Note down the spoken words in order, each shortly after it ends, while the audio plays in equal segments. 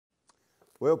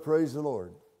Well, praise the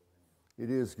Lord.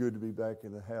 It is good to be back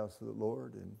in the house of the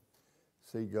Lord and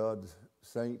see God's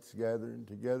saints gathering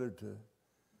together to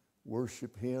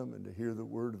worship Him and to hear the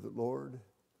word of the Lord.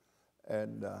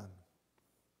 And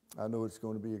I know it's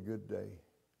going to be a good day.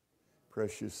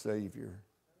 Precious Savior.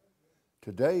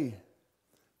 Today,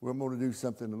 we're going to do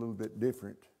something a little bit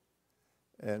different.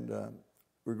 And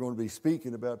we're going to be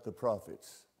speaking about the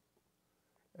prophets.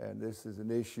 And this is an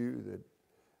issue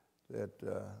that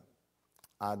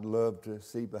I'd love to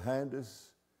see behind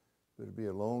us, but it'll be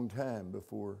a long time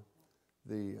before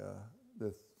the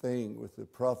thing with the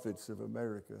prophets of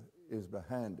America is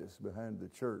behind us, behind the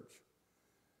church.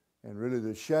 And really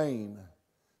the shame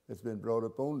that's been brought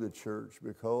upon the church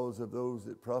because of those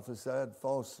that prophesied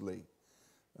falsely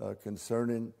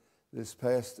concerning this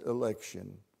past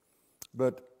election.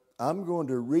 But I'm going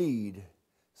to read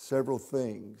several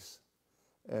things.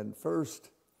 And first,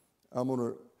 I'm going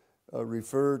to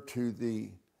refer to the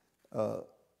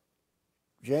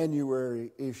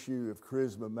January issue of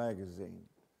Charisma magazine.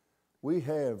 We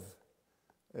have,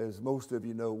 as most of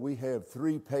you know, we have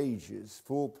 3 pages,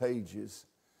 full pages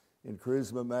in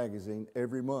Charisma magazine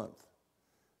every month.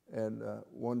 And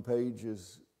one page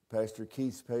is Pastor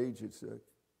Keith's page. It's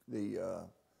the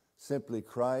Simply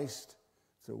Christ.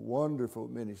 It's a wonderful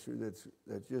ministry that's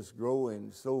just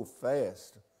growing so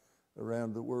fast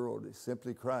around the world. It's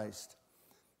Simply Christ.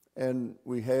 And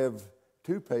we have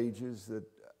 2 pages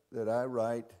that I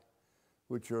write,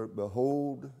 which are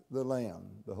Behold the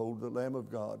Lamb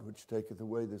of God, which taketh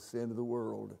away the sin of the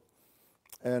world.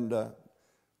 And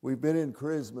we've been in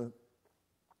Charisma.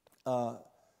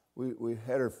 We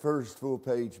had our first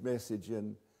full-page message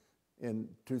in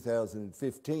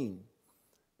 2015,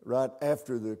 right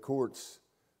after the courts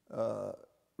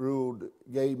ruled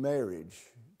gay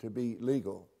marriage to be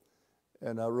legal.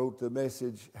 And I wrote the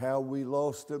message, How We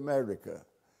Lost America,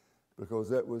 because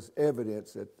that was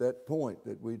evidence at that point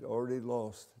that we'd already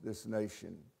lost this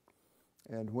nation.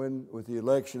 And when, with the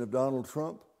election of Donald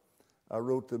Trump, I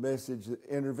wrote the message,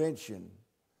 Intervention,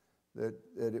 that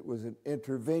it was an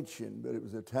intervention, but it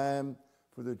was a time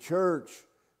for the church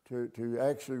to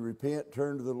actually repent,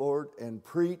 turn to the Lord, and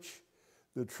preach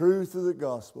the truth of the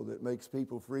gospel that makes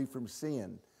people free from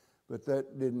sin. But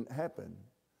that didn't happen.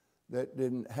 That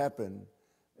didn't happen.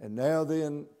 And now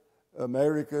then,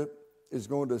 America is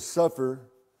going to suffer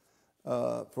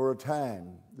for a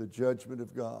time, the judgment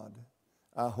of God.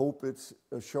 I hope it's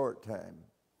a short time.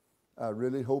 I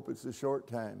really hope it's a short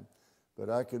time. But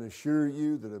I can assure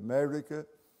you that America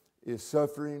is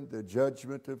suffering the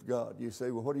judgment of God. You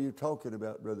say, well, what are you talking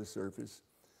about, Brother Surface?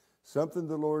 Something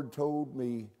the Lord told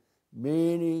me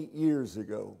many years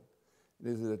ago. It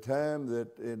is at a time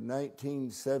that in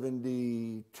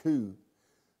 1972,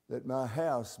 that my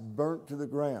house burnt to the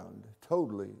ground,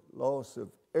 totally loss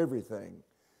of everything.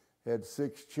 Had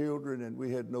 6 children and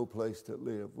we had no place to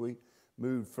live. We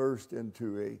moved first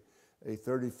into a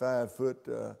 35-foot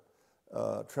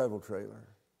travel trailer,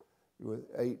 with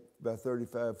 8 by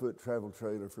 35-foot travel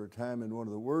trailer for a time in one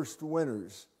of the worst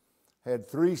winters. Had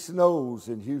 3 snows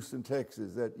in Houston,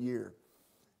 Texas that year.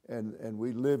 And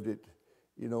we lived it,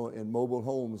 in mobile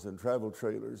homes and travel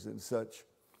trailers and such,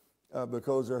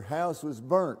 because our house was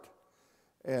burnt.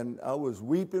 And I was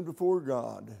weeping before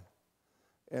God.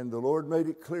 And the Lord made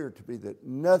it clear to me that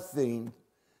nothing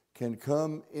can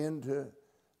come into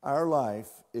our life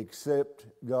except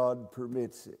God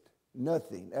permits it.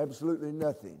 Nothing, absolutely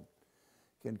nothing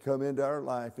can come into our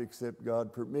life except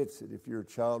God permits it if you're a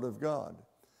child of God.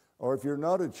 Or if you're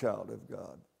not a child of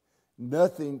God.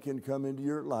 Nothing can come into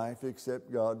your life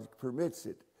except God permits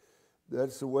it.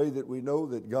 That's the way that we know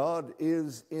that God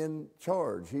is in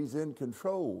charge. He's in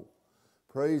control.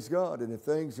 Praise God. And if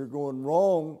things are going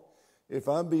wrong, if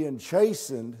I'm being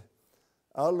chastened,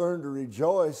 I learn to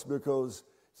rejoice because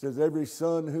it says, every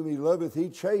son whom He loveth, He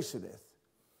chasteneth.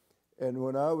 And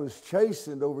when I was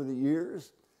chastened over the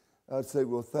years, I'd say,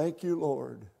 well, thank you,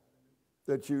 Lord,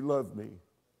 that you love me.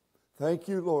 Thank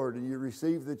you, Lord, and you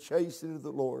receive the chastening of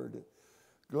the Lord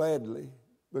gladly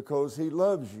because He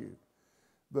loves you.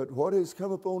 But what has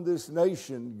come upon this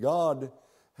nation, God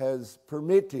has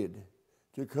permitted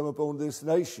to come upon this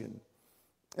nation.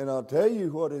 And I'll tell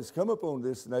you what has come upon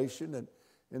this nation. And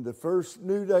in the first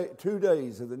 2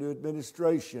 days of the new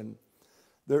administration,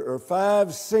 there are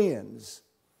 5 sins.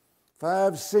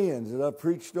 5 sins that I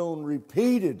preached on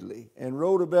repeatedly and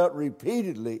wrote about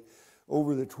repeatedly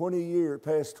over the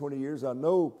past 20 years. I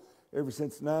know ever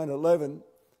since 9/11,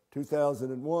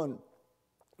 2001.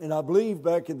 And I believe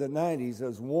back in the 90s, I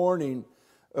was warning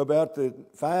about the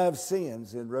 5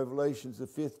 sins in Revelations, the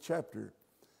 5th chapter.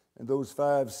 And those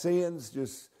 5 sins,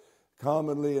 just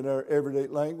commonly in our everyday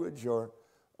language, are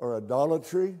or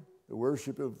idolatry, the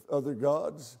worship of other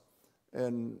gods,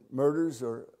 and murders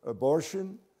or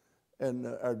abortion, and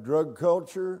our drug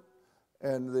culture,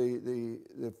 and the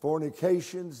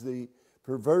fornications, the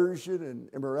perversion and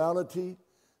immorality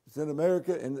that's in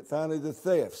America, and finally the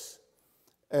thefts.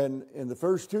 And in the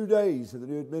first 2 days of the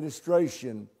new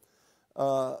administration,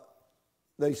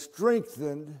 they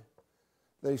strengthened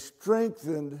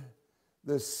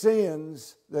the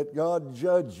sins that God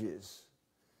judges.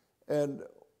 And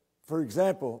for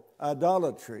example,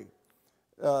 idolatry,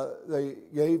 they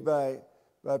gave by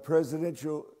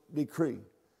presidential decree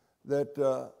that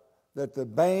the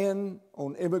ban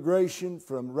on immigration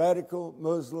from radical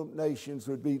Muslim nations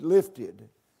would be lifted.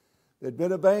 There'd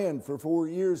been a ban for 4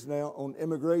 years now on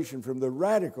immigration from the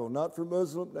radical, not from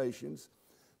Muslim nations,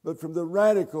 but from the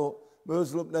radical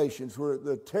Muslim nations where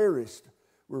the terrorists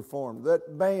were formed.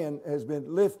 That ban has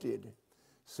been lifted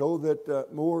so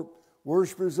that more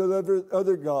worshipers of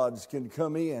other gods can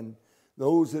come in,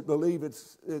 those that believe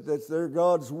that's their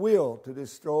God's will to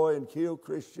destroy and kill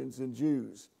Christians and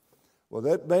Jews. Well,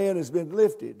 that ban has been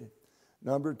lifted.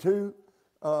 Number two,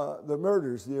 the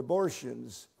murders, the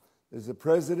abortions. There's a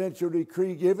presidential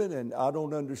decree given, and I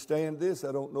don't understand this.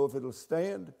 I don't know if it'll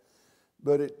stand.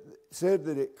 But it said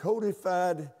that it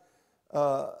codified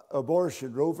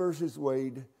abortion, Roe versus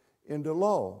Wade, into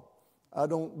law. I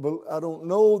don't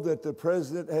know that the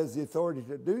president has the authority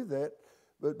to do that,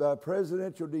 but by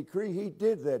presidential decree, he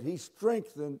did that. He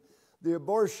strengthened the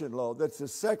abortion law. That's the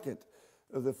second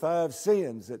of the 5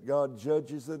 sins that God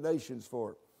judges the nations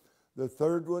for. The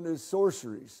third one is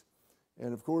sorceries.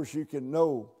 And of course, you can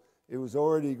know it was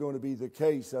already going to be the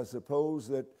case, I suppose,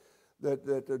 that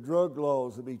the drug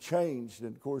laws will be changed.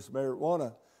 And of course,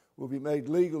 marijuana will be made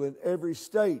legal in every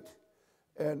state.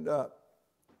 And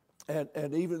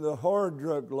even the hard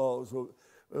drug laws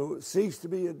will cease to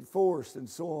be enforced and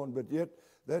so on. But yet,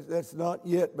 that's not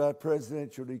yet by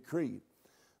presidential decree.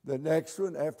 The next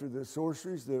one, after the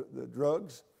sorceries, the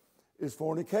drugs, is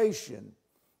fornication.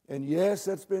 And yes,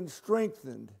 that's been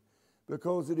strengthened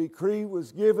because the decree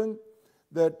was given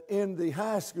that in the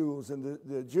high schools and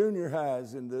the junior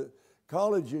highs and the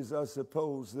colleges, I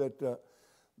suppose, that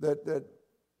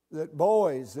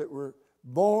boys that were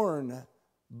born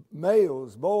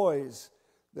males, boys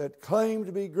that claim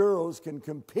to be girls, can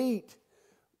compete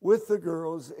with the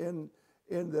girls in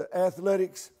the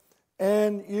athletics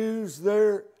and use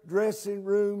their dressing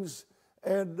rooms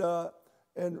and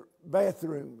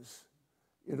bathrooms.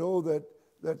 You know, that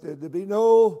there'd be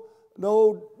no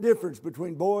difference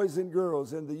between boys and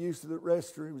girls in the use of the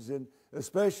restrooms, and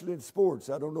especially in sports.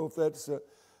 I don't know if that's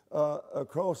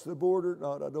across the board or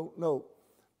not. I don't know.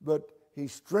 But he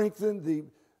strengthened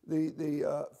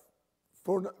the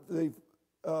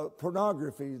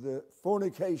pornography, the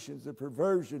fornications, the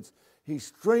perversions. He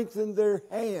strengthened their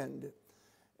hand.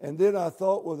 And then I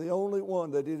thought, well, the only one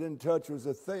that he didn't touch was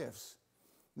the thefts.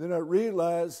 Then I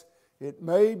realized it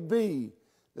may be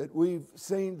that we've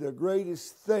seen the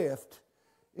greatest theft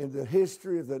in the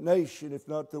history of the nation, if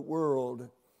not the world,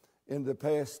 in the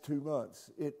past 2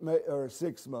 months. It may, or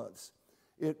 6 months.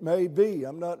 It may be.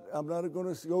 I'm not going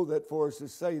to go that far as to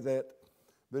say that,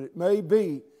 but it may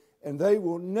be, and they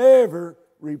will never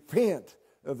repent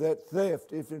of that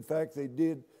theft if, in fact, they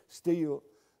did steal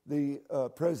the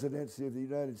presidency of the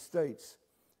United States.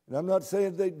 And I'm not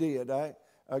saying they did. I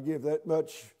give that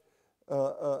much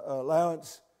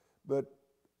allowance, but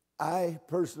I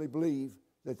personally believe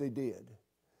that they did.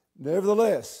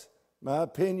 Nevertheless, my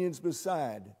opinions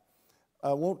beside,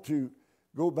 I want to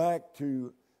go back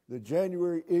to the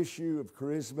January issue of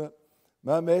Charisma.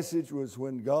 My message was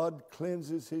when God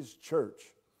cleanses His church.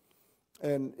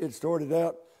 And it started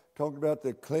out talking about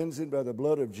the cleansing by the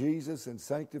blood of Jesus and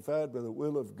sanctified by the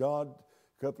will of God.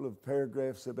 A couple of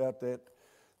paragraphs about that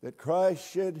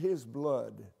Christ shed His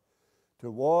blood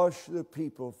to wash the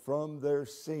people from their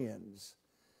sins.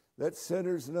 That's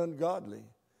sinners and ungodly.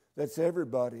 That's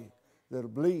everybody that'll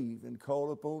believe and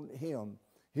call upon Him.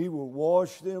 He will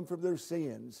wash them from their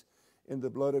sins in the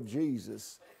blood of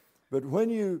Jesus. But when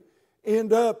you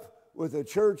end up with a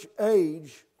church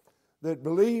age that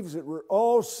believes that we're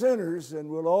all sinners and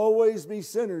will always be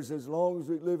sinners as long as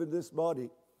we live in this body,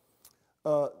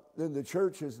 then the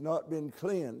church has not been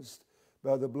cleansed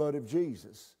by the blood of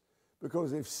Jesus,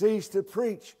 because they've ceased to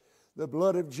preach the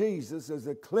blood of Jesus as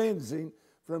a cleansing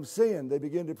from sin. They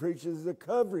begin to preach it as a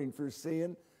covering for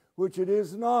sin, which it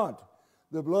is not.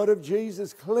 The blood of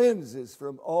Jesus cleanses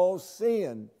from all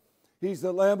sin. He's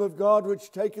the Lamb of God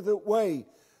which taketh away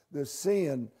the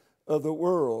sin of the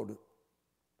world.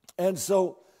 And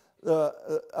so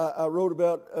I wrote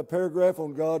about a paragraph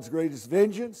on God's greatest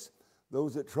vengeance,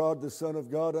 those that trod the Son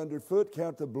of God underfoot,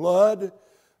 count the blood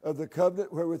of the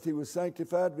covenant wherewith he was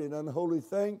sanctified be an unholy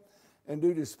thing, and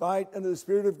do despite unto the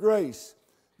Spirit of grace.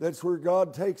 That's where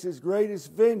God takes his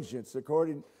greatest vengeance,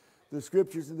 according to the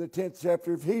Scriptures in the 10th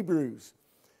chapter of Hebrews.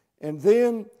 And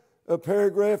then a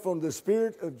paragraph on the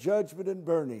spirit of judgment and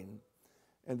burning.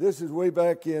 And this is way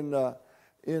back in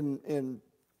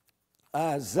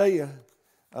Isaiah.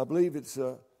 I believe it's,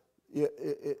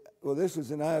 this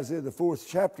was in Isaiah, the 4th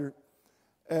chapter.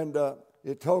 And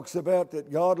it talks about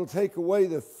that God will take away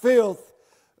the filth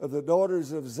of the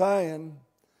daughters of Zion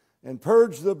and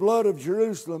purge the blood of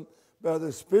Jerusalem by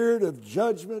the spirit of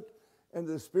judgment and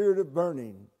the spirit of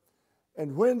burning.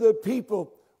 And when the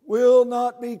people will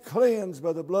not be cleansed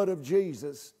by the blood of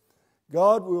Jesus,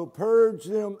 God will purge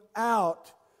them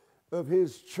out of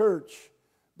his church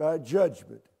by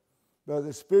judgment, by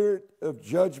the spirit of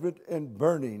judgment and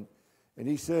burning. And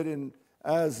he said in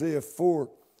Isaiah 4,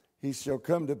 he shall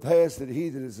come to pass that he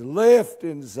that is left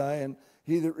in Zion,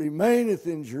 he that remaineth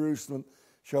in Jerusalem,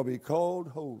 shall be called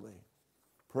holy.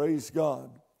 Praise God.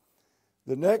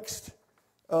 The next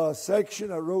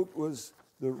section I wrote was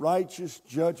the righteous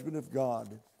judgment of God.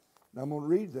 And I'm going to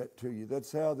read that to you.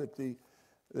 That's how that the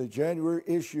January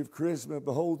issue of Charisma,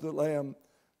 Behold the Lamb,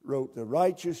 wrote, the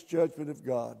righteous judgment of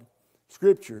God.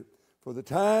 Scripture, for the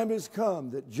time is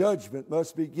come that judgment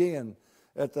must begin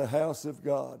at the house of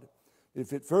God.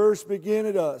 If it first begin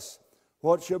at us,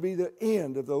 what shall be the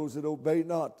end of those that obey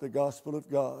not the gospel of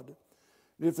God?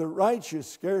 And if the righteous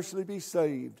scarcely be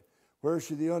saved, where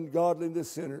shall the ungodly and the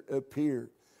sinner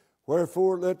appear?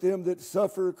 Wherefore let them that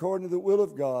suffer according to the will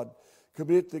of God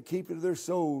commit the keeping of their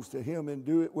souls to him and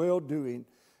do it well doing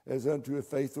as unto a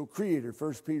faithful Creator.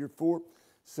 1 Peter 4,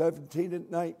 17 and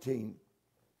 19.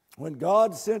 When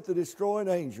God sent the destroying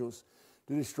angels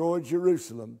to destroy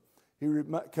Jerusalem, he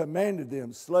commanded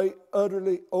them, slay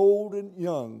utterly old and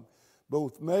young,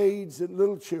 both maids and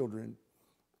little children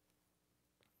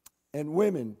and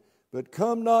women, but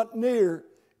come not near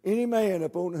any man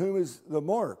upon whom is the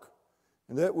mark.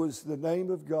 And that was the name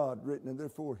of God written in their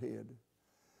forehead.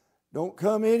 Don't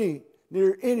come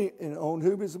near any on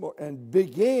whom is the mark. And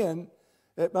begin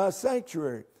at my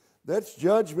sanctuary. That's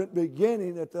judgment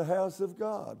beginning at the house of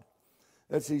God.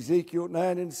 That's Ezekiel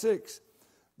 9 and 6.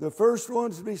 The first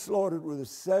ones to be slaughtered were the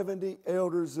 70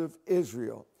 elders of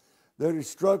Israel. Their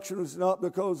destruction was not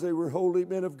because they were holy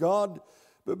men of God,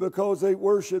 but because they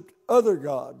worshiped other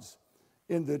gods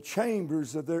in the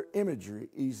chambers of their imagery.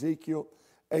 Ezekiel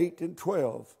 8 and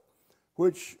 12,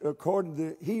 which according to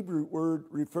the Hebrew word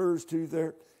refers to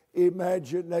their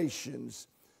imaginations.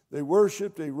 They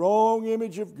worshiped a wrong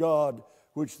image of God,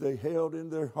 which they held in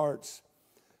their hearts.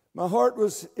 My heart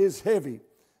is heavy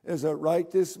as I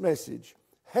write this message.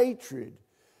 Hatred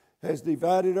has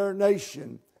divided our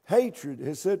nation. Hatred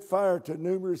has set fire to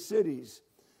numerous cities,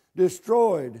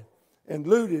 destroyed and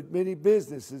looted many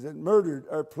businesses, and murdered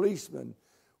our policemen.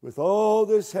 With all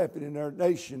this happening in our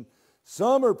nation,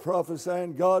 some are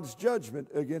prophesying God's judgment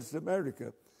against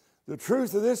America. The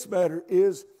truth of this matter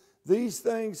is these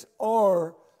things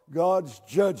are God's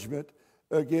judgment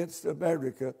against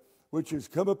America, which has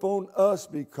come upon us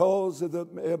because of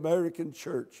the American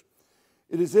church.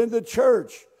 It is in the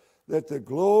church that the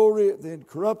glory of the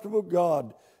incorruptible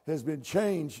God has been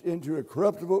changed into a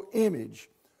corruptible image.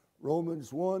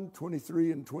 Romans 1,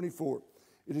 23 and 24.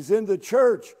 It is in the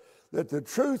church that the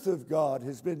truth of God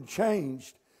has been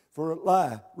changed for a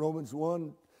lie. Romans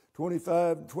 1,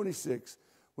 25 and 26.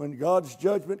 When God's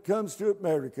judgment comes to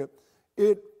America,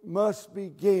 it must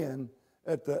begin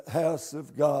at the house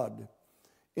of God.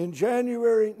 In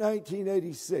January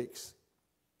 1986,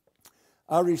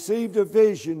 I received a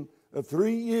vision of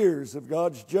 3 years of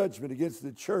God's judgment against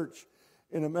the church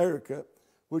in America,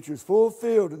 which was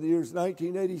fulfilled in the years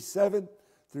 1987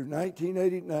 through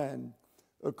 1989.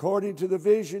 According to the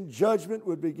vision, judgment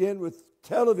would begin with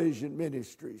television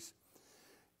ministries.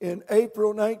 In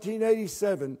April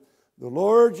 1987, the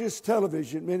largest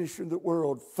television ministry in the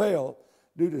world fell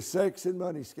due to sex and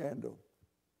money scandal.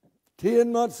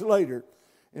 10 months later,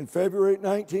 in February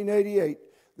 1988,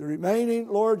 the remaining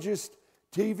largest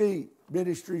TV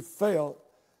ministry fell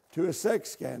to a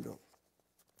sex scandal.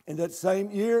 In that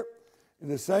same year, in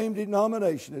the same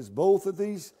denomination as both of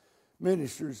these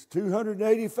ministers,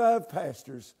 285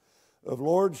 pastors of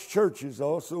large churches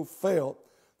also fell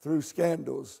through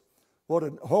scandals. What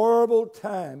a horrible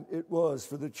time it was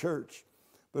for the church.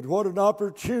 But what an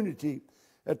opportunity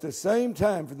at the same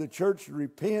time for the church to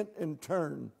repent and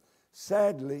turn.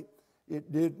 Sadly,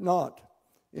 it did not.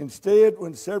 Instead,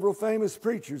 when several famous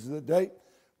preachers of the day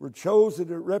were chosen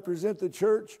to represent the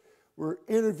church, were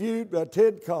interviewed by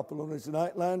Ted Koppel on his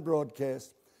Nightline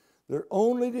broadcast, Their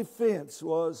only defense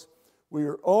was, we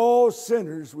are all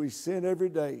sinners, we sin every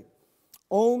day.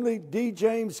 Only D.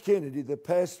 James Kennedy, the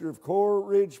pastor of Coral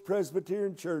Ridge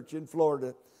Presbyterian Church in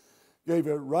Florida, gave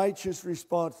a righteous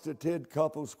response to Ted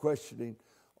Koppel's questioning.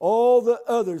 All the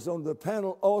others on the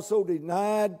panel also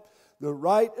denied the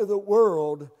right of the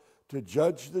world to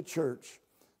judge the church.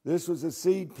 This was a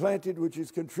seed planted which has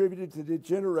contributed to the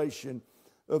degeneration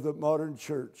of the modern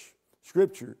church.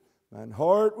 Scripture, mine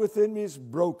heart within me is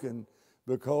broken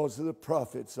because of the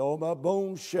prophets. All my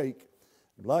bones shake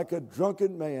like a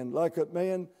drunken man, like a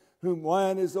man whom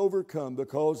wine is overcome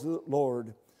because of the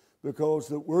Lord, because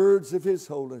the words of his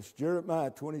holiness.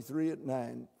 Jeremiah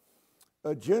 23:9.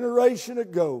 A generation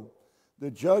ago,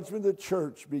 the judgment of the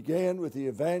church began with the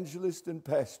evangelists and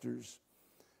pastors.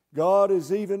 God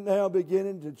is even now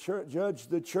beginning to judge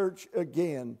the church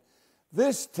again.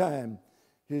 This time,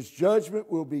 his judgment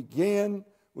will begin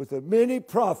with the many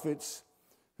prophets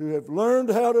who have learned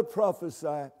how to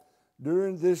prophesy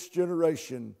during this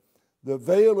generation. The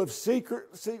veil of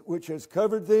secrecy which has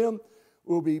covered them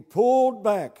will be pulled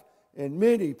back, and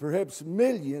many, perhaps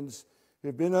millions, who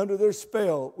have been under their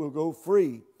spell will go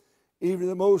free. Even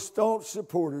the most staunch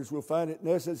supporters will find it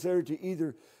necessary to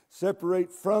either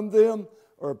separate from them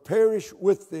or perish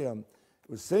with them. It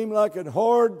would seem like a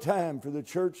hard time for the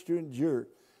church to endure,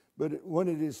 but when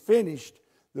it is finished,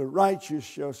 the righteous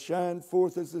shall shine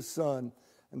forth as the sun,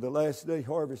 and the last day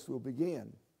harvest will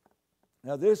begin.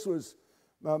 Now, this was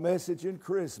my message in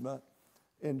Charisma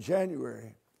in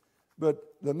January,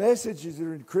 but the messages that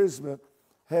are in Charisma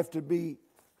have to be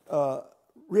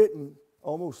written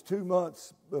almost 2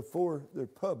 months before they're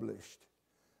published.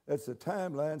 That's the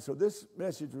timeline. So this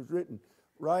message was written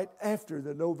right after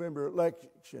the November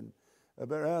election,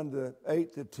 around the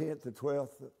 8th, the 10th, the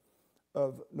 12th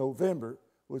of November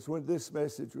was when this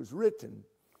message was written.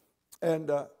 And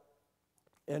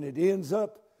it ends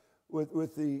up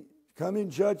with the coming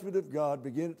judgment of God,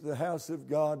 beginning at the house of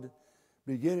God,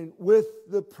 beginning with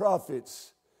the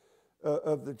prophets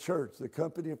of the church, the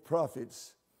company of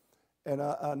prophets. And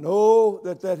I know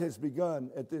that has begun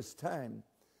at this time.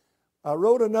 I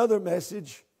wrote another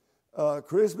message.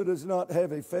 Charisma does not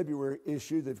have a February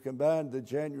issue. They've combined the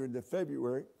January and the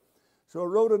February. So I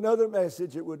wrote another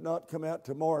message. It would not come out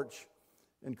to March.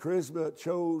 And Charisma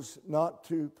chose not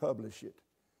to publish it.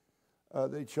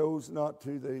 They chose not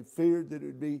to. They feared that it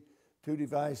would be too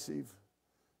divisive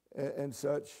and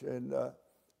such. And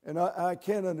I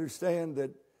can understand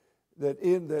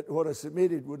that what I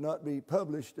submitted would not be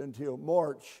published until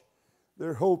March.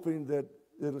 They're hoping that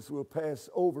it will pass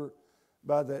over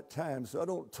by that time. So I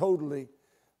don't totally,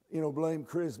 blame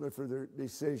Charisma for their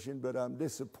decision, but I'm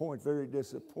very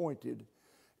disappointed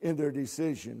in their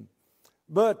decision.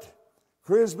 But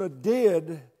Charisma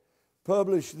did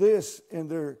publish this in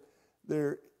their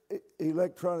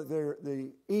electronic,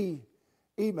 the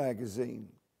e-magazine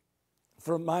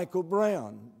from Michael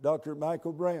Brown, Dr.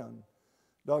 Michael Brown.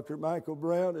 Dr. Michael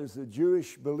Brown is a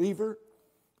Jewish believer,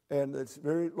 and it's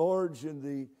very large in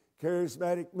the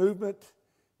charismatic movement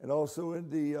and also in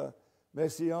the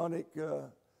Messianic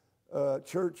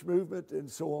church movement and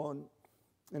so on,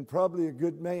 and probably a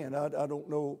good man. I don't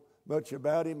know much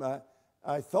about him.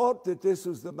 I thought that this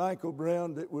was the Michael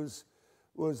Brown that was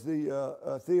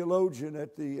the theologian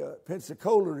at the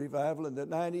Pensacola revival in the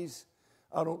 90s.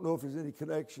 I don't know if there's any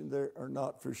connection there or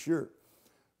not for sure.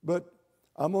 But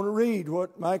I'm going to read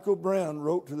what Michael Brown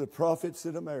wrote to the prophets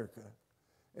in America.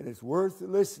 And it's worth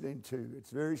listening to. It's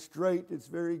very straight. It's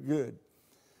very good.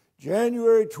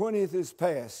 January 20th is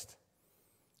past.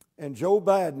 And Joe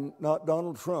Biden, not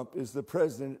Donald Trump, is the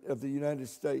president of the United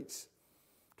States.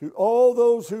 To all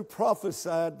those who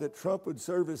prophesied that Trump would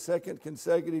serve a second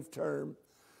consecutive term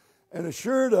and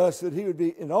assured us that he would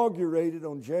be inaugurated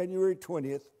on January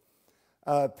 20th,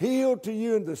 I appeal to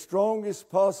you in the strongest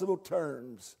possible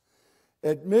terms.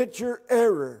 Admit your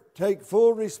error, take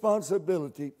full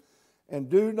responsibility, and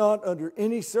do not under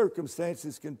any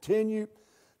circumstances continue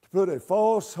to put a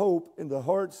false hope in the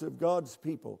hearts of God's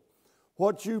people.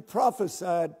 What you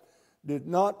prophesied did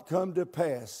not come to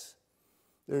pass.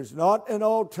 There's not an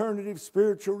alternative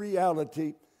spiritual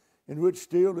reality in which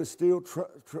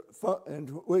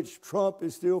Trump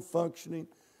is still functioning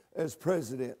as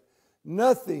president.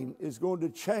 Nothing is going to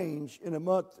change in a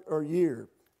month or year.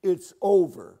 It's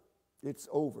over. It's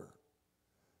over.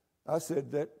 I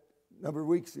said that a number of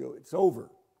weeks ago. It's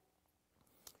over.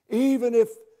 Even if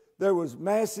there was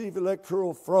massive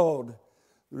electoral fraud,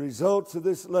 the results of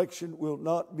this election will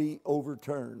not be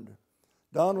overturned.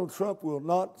 Donald Trump will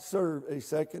not serve a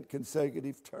second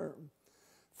consecutive term.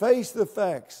 Face the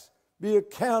facts. Be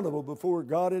accountable before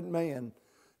God and man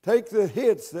Take the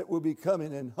hits that will be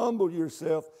coming and humble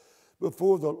yourself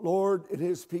before the Lord and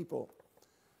His people.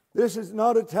 This is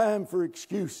not a time for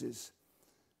excuses.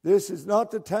 This is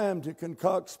not the time to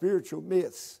concoct spiritual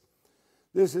myths.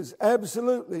 This is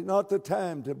absolutely not the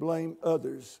time to blame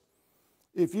others.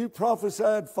 If you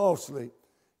prophesied falsely,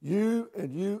 you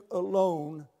and you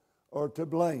alone are to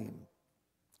blame.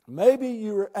 Maybe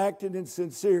you were acting in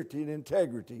sincerity and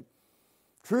integrity,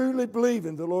 truly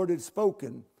believing the Lord had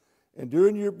spoken, and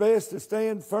doing your best to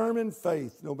stand firm in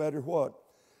faith no matter what.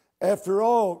 After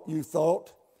all, you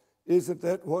thought, isn't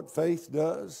that what faith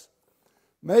does?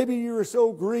 Maybe you were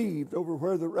so grieved over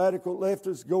where the radical left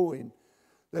is going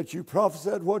that you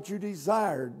prophesied what you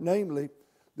desired, namely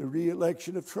the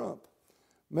re-election of Trump.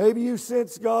 Maybe you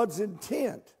sensed God's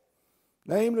intent,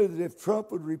 namely that if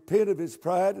Trump would repent of his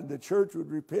pride and the church would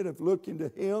repent of looking to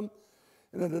him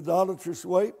in an idolatrous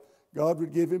way, God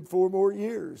would give him 4 more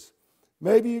years.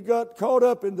 Maybe you got caught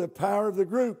up in the power of the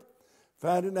group,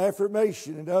 finding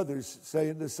affirmation in others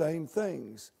saying the same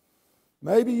things.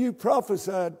 Maybe you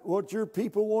prophesied what your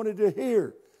people wanted to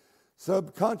hear,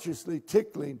 subconsciously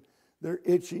tickling their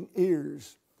itching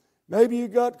ears. Maybe you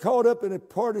got caught up in a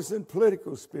partisan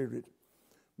political spirit.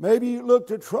 Maybe you looked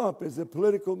to Trump as a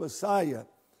political messiah,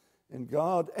 and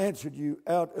God answered you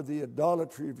out of the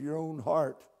idolatry of your own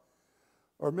heart.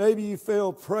 Or maybe you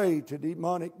fell prey to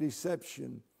demonic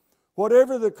deception.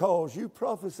 Whatever the cause, you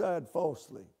prophesied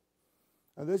falsely.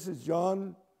 And this is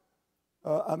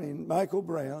Michael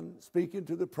Brown speaking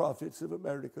to the prophets of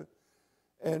America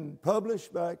and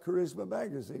published by Charisma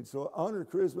Magazine. So I honor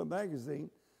Charisma Magazine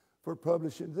for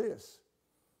publishing this,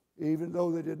 even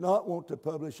though they did not want to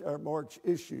publish our March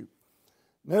issue.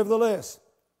 Nevertheless,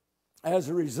 as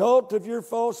a result of your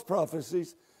false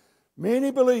prophecies,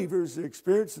 many believers are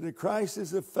experiencing a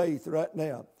crisis of faith right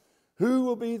now. Who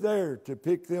will be there to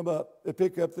pick up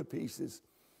the pieces?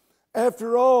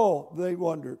 After all, they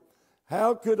wonder,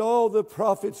 how could all the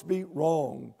prophets be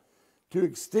wrong to the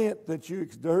extent that you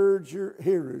urge your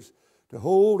hearers to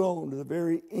hold on to the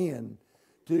very end,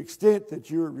 to the extent that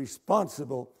you are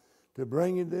responsible to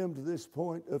bringing them to this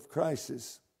point of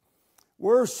crisis?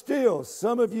 Worse still,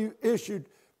 some of you issued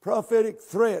prophetic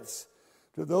threats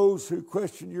to those who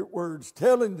question your words,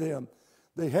 telling them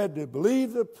they had to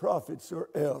believe the prophets or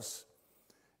else.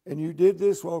 And you did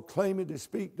this while claiming to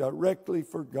speak directly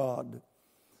for God.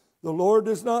 The Lord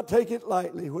does not take it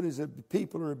lightly when His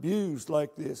people are abused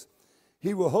like this.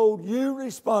 He will hold you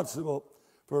responsible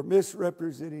for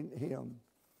misrepresenting Him.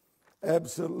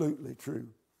 Absolutely true.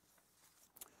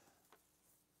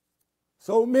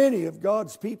 So many of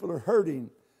God's people are hurting,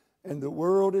 and the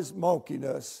world is mocking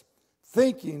us,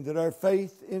 thinking that our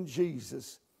faith in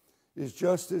Jesus is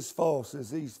just as false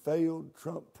as these failed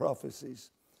Trump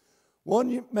prophecies.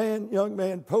 One young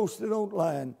man posted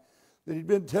online that he'd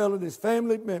been telling his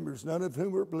family members, none of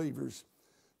whom were believers,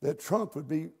 that Trump would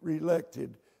be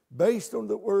reelected based on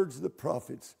the words of the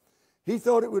prophets. He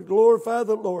thought it would glorify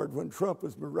the Lord when Trump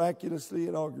was miraculously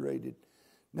inaugurated.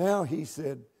 Now, he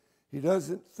said, he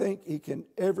doesn't think he can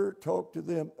ever talk to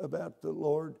them about the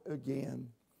Lord again.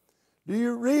 Do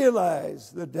you realize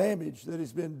the damage that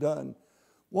has been done?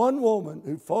 One woman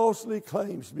who falsely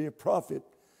claims to be a prophet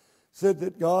said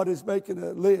that God is making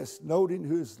a list, noting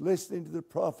who is listening to the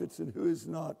prophets and who is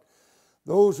not.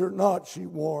 Those who are not, she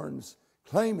warns,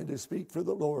 claiming to speak for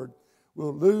the Lord,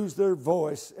 will lose their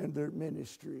voice and their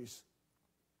ministries.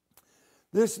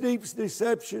 This deep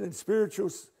deception and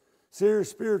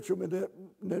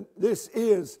this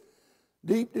is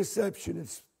deep deception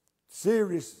and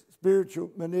serious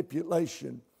spiritual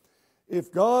manipulation.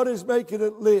 If God is making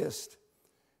a list,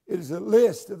 it is a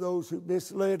list of those who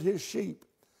misled His sheep,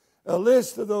 a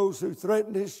list of those who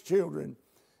threatened His children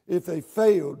if they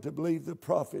failed to believe the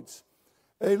prophets,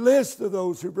 a list of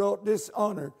those who brought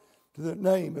dishonor to the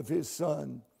name of His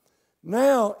Son.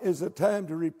 Now is a time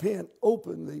to repent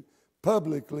openly,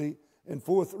 publicly, and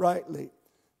forthrightly.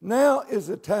 Now is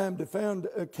a time to find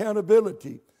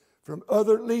accountability from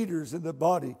other leaders in the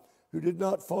body who did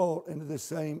not fall into the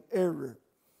same error.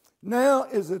 Now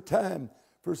is a time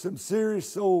for some serious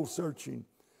soul searching.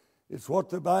 It's what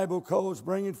the Bible calls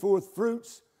bringing forth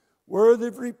fruits worthy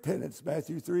of repentance,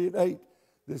 Matthew 3:8.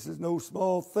 This is no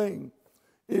small thing.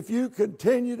 If you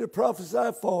continue to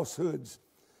prophesy falsehoods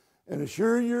and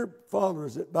assure your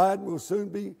followers that Biden will soon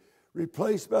be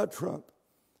replaced by Trump,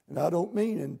 and I don't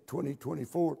mean in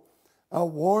 2024, I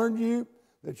warn you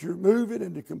that you're moving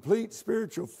into complete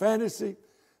spiritual fantasy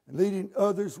and leading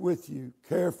others with you.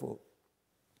 Careful.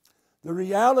 The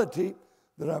reality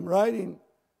that I'm writing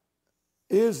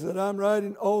is that I'm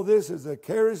writing all this as a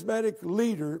charismatic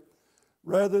leader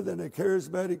rather than a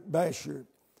charismatic basher,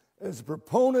 as a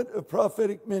proponent of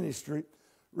prophetic ministry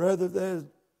rather than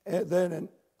an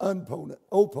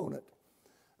opponent.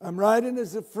 I'm writing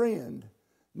as a friend,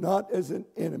 not as an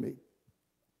enemy.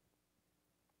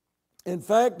 In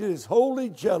fact, it is holy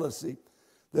jealousy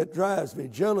that drives me.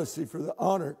 Jealousy for the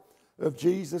honor of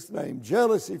Jesus' name.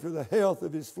 Jealousy for the health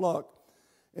of his flock.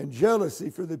 And jealousy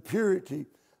for the purity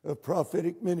of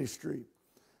prophetic ministry.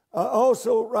 I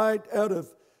also write out of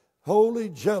holy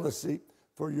jealousy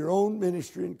for your own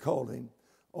ministry and calling.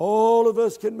 All of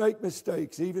us can make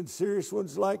mistakes, even serious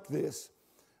ones like this.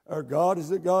 Our God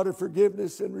is a God of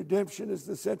forgiveness, and redemption is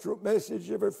the central message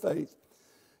of our faith.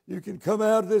 You can come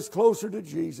out of this closer to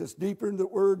Jesus, deeper in the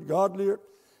Word, godlier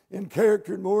in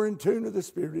character, and more in tune with the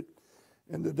Spirit.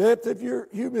 And the depth of your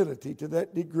humility to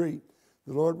that degree,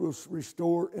 the Lord will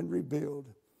restore and rebuild.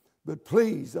 But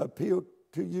please, I appeal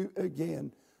to you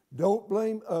again, don't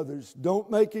blame others,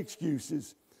 don't make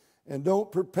excuses, and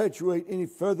don't perpetuate any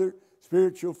further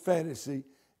spiritual fantasy.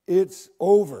 It's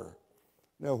over.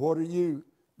 Now, what are you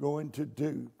going to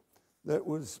do? That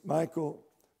was Michael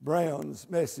Brown's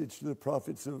message to the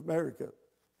prophets of America.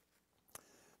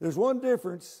 There's one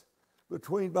difference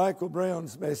between Michael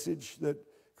Brown's message that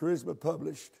Charisma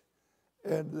published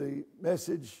and the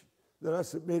message that I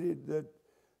submitted that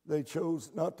they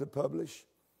chose not to publish.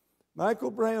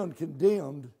 Michael Brown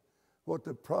condemned what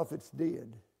the prophets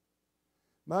did.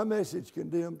 My message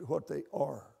condemned what they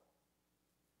are.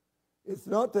 It's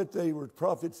not that they were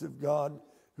prophets of God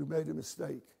who made a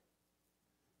mistake.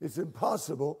 It's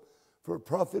impossible for a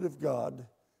prophet of God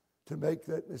to make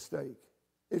that mistake.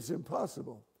 It's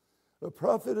impossible. A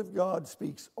prophet of God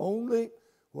speaks only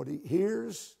what he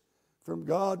hears from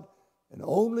God and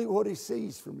only what he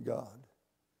sees from God.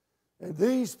 And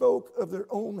these spoke of their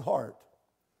own heart.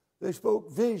 They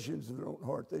spoke visions of their own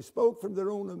heart. They spoke from their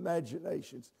own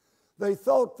imaginations. They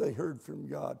thought they heard from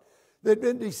God. They'd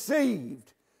been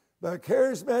deceived by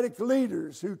charismatic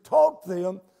leaders who taught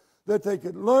them that they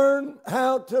could learn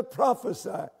how to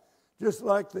prophesy, just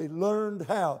like they learned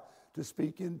how to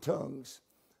speak in tongues.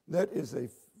 That is a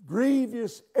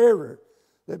grievous error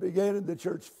that began in the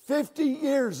church 50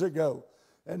 years ago.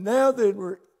 And now that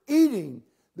we're eating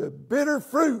the bitter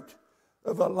fruit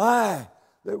of a lie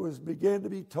that began to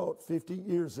be taught 50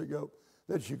 years ago,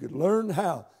 that you could learn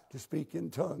how to speak in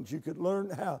tongues. You could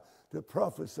learn how to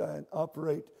prophesy and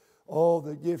operate all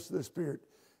the gifts of the Spirit.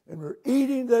 And we're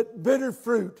eating that bitter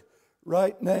fruit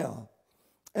right now.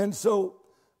 And so,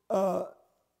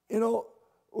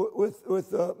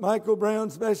 with Michael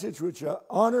Brown's message, which I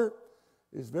honor,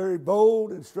 is very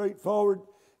bold and straightforward,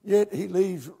 yet he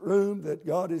leaves room that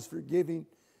God is forgiving.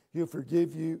 He'll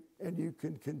forgive you, and you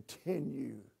can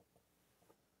continue.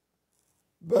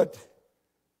 But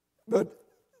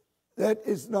that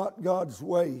is not God's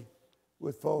way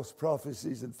with false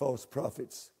prophecies and false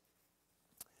prophets.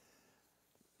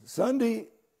 Sunday,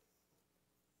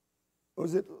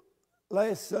 was it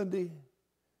last Sunday?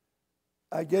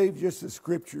 I gave just the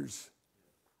scriptures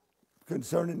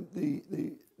concerning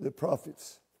the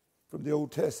prophets from the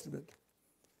Old Testament.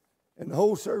 And the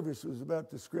whole service was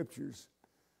about the scriptures,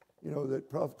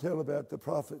 that tell about the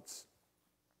prophets.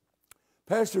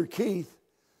 Pastor Keith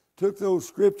took those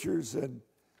scriptures and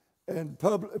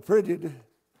printed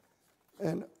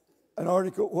an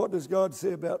article, What Does God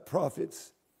Say About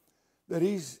Prophets? That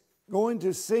he's going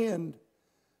to send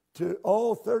to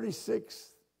all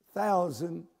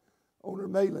 36,000 on her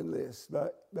mailing list by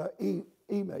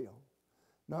email.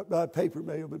 Not by paper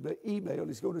mail, but by email.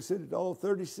 He's going to send it to all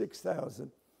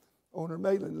 36,000 on her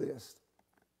mailing list.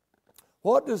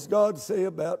 What does God say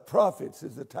about prophets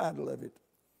is the title of it.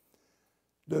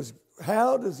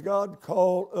 How does God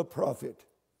call a prophet?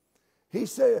 He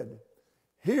said,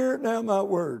 "Hear now my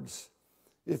words.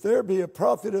 If there be a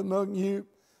prophet among you,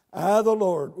 I, the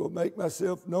Lord, will make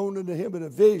myself known unto him in a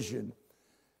vision,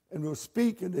 and will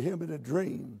speak unto him in a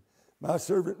dream. My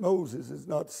servant Moses is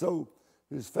not so,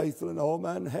 who is faithful in all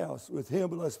mine house. With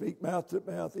him will I speak mouth to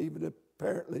mouth, even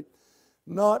apparently,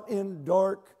 not in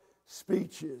dark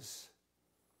speeches."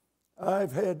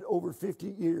 I've had over 50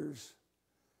 years,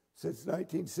 since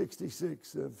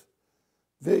 1966, of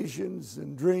visions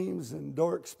and dreams and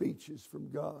dark speeches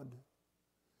from God.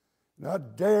 And I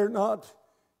dare not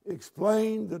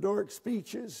explain the dark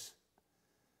speeches,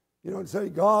 and say,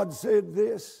 God said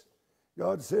this.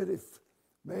 God said, if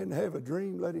man have a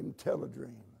dream, let him tell a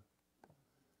dream.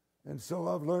 And so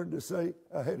I've learned to say,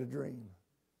 I had a dream.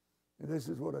 And this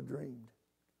is what I dreamed.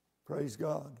 Praise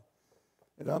God.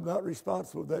 And I'm not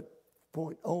responsible at that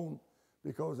point on,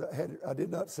 because I did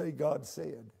not say God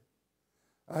said.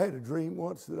 I had a dream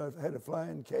once that I had a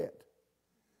flying cat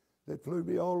that flew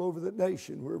me all over the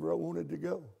nation, wherever I wanted to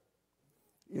go.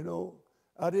 you know,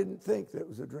 I didn't think that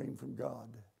was a dream from God.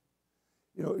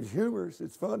 You know, it's humorous,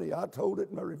 it's funny. I told it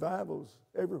in my revivals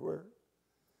everywhere.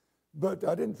 But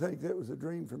I didn't think that was a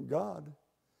dream from God.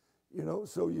 You know,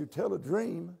 so you tell a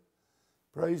dream,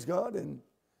 praise God, and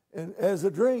as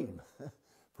a dream.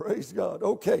 Praise God.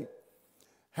 Okay.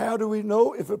 How do we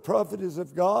know if a prophet is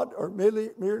of God or merely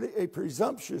a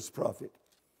presumptuous prophet?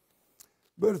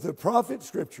 But if the prophet,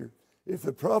 Scripture, if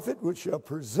the prophet which shall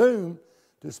presume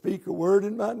to speak a word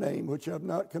in my name, which I have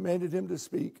not commanded him to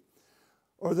speak,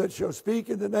 or that shall speak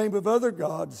in the name of other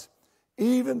gods,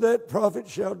 even that prophet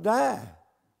shall die.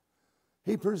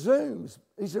 He presumes.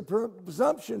 He's a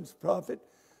presumptions prophet,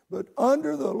 but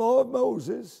under the law of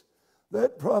Moses,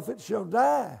 that prophet shall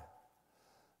die.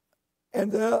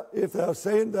 And if thou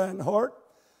say in thine heart,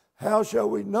 how shall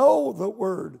we know the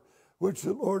word which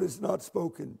the Lord has not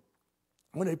spoken?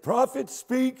 When a prophet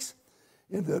speaks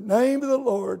in the name of the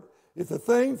Lord, if the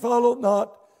thing follow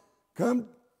not,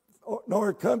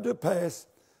 nor come to pass,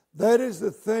 that is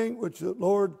the thing which the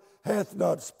Lord hath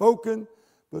not spoken,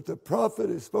 but the prophet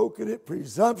has spoken it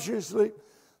presumptuously.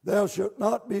 Thou shalt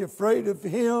not be afraid of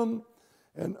him.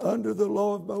 And under the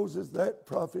law of Moses, that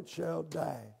prophet shall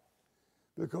die,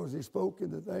 because he spoke in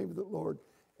the name of the Lord,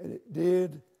 and it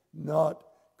did not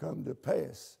come to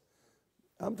pass.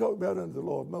 I'm talking about under the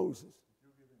law of Moses.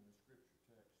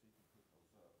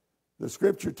 The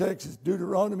scripture text is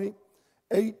Deuteronomy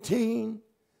 18,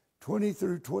 20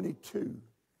 through 22.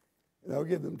 And I'll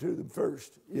give them to them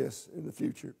first, yes, in the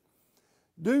future.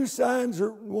 Do signs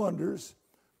or wonders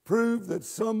prove that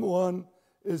someone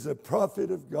is a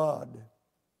prophet of God?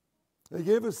 They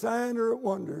give a sign or a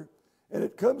wonder, and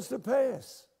it comes to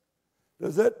pass.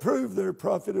 Does that prove they're a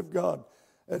prophet of God?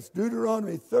 That's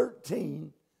Deuteronomy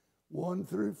 13, 1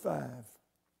 through 5.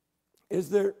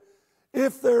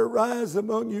 If there arise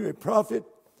among you a prophet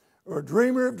or a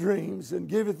dreamer of dreams, and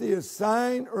giveth thee a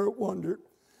sign or a wonder,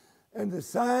 and the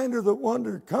sign or the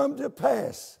wonder come to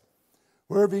pass,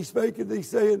 wherever he spake to thee,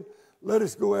 saying, let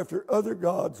us go after other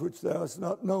gods which thou hast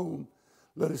not known,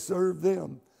 let us serve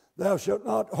them. Thou shalt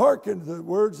not hearken to the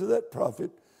words of that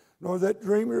prophet, nor that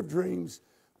dreamer of dreams,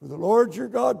 for the Lord your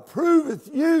God proveth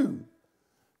you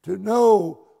to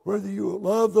know whether you will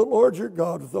love the Lord your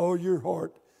God with all your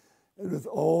heart and with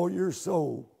all your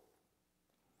soul.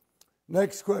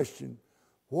 Next question.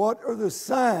 What are the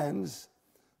signs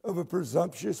of a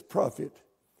presumptuous prophet?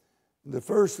 And the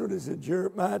first one is in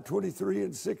Jeremiah 23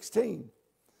 and 16.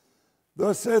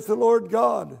 Thus saith the Lord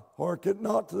God, hearken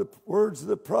not to the words of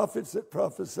the prophets that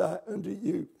prophesy unto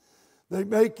you. They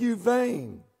make you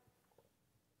vain.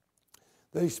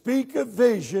 They speak a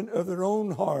vision of their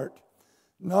own heart,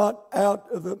 not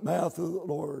out of the mouth of the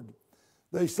Lord.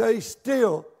 They say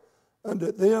still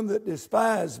unto them that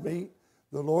despise me,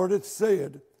 the Lord hath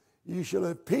said, ye shall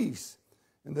have peace.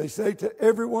 And they say to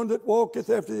everyone that walketh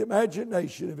after the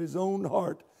imagination of his own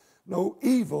heart, no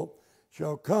evil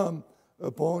shall come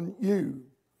upon you.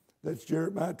 That's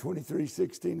Jeremiah 23,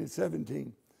 16 and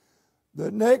 17.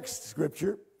 The next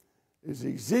scripture is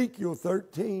Ezekiel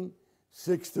 13,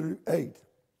 6 through 8.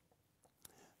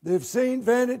 They've seen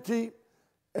vanity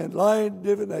and lying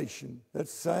divination.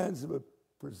 That's signs of a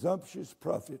presumptuous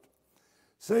prophet.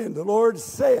 Saying, the Lord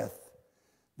saith,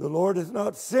 the Lord hath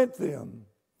not sent them.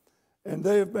 And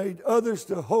they have made others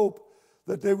to hope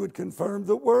that they would confirm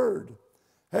the word.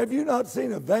 Have you not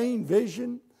seen a vain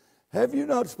vision? Have you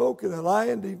not spoken a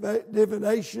lying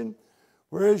divination?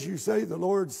 Whereas you say, the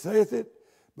Lord saith it,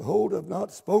 behold, I have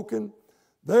not spoken.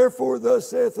 Therefore thus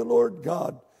saith the Lord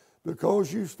God,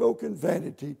 because you've spoken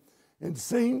vanity and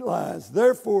seen lies.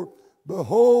 Therefore,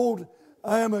 behold,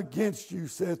 I am against you,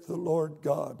 saith the Lord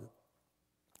God.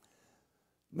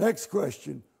 Next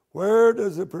question. Where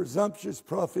does a presumptuous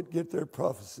prophet get their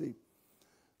prophecy?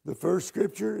 The first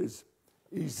scripture is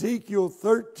Ezekiel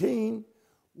 13,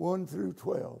 1 through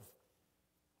 12.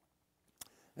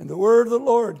 And the word of the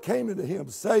Lord came unto him,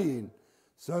 saying,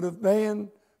 Son of man,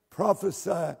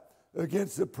 prophesy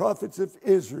against the prophets of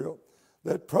Israel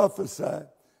that prophesy,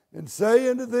 and say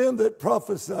unto them that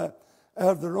prophesy out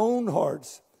of their own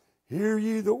hearts, hear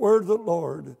ye the word of the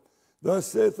Lord. Thus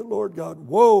saith the Lord God,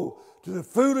 woe to the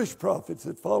foolish prophets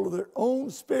that follow their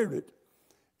own spirit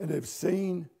and have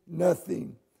seen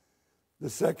nothing. The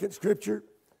second scripture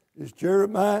is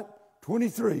Jeremiah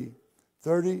 23,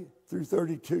 30 through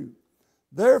 32.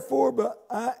 Therefore, but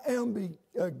I am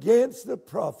against the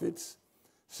prophets,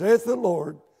 saith the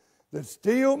Lord, that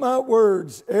steal my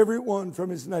words, every one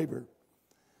from his neighbor.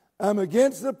 I'm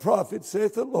against the prophets,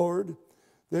 saith the Lord,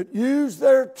 that use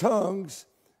their tongues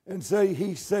and say,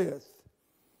 he saith.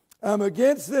 I'm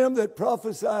against them that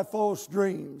prophesy false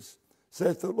dreams,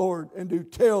 saith the Lord, and do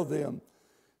tell them.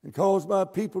 and caused my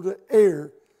people to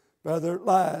err by their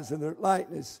lies and their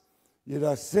lightness. Yet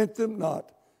I sent them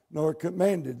not, nor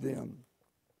commanded them.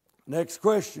 Next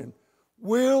question.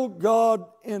 Will God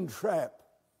entrap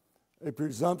a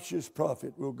presumptuous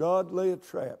prophet? Will God lay a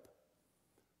trap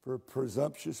for a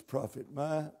presumptuous prophet?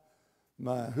 My,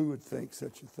 who would think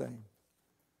such a thing?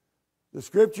 The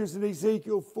scriptures in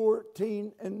Ezekiel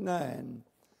 14:9.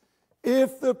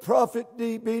 If the prophet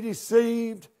be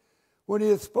deceived when he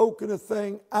hath spoken a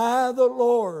thing, I, the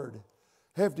Lord,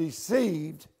 have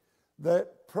deceived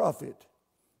that prophet.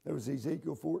 That was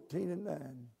Ezekiel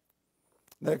 14:9.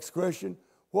 Next question.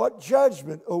 What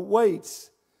judgment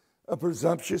awaits a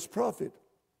presumptuous prophet?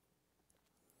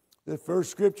 The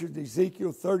first scripture is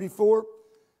Ezekiel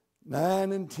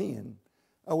 34:9-10.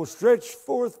 I will stretch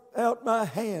forth out my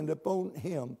hand upon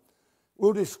him,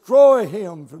 will destroy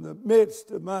him from the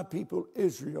midst of my people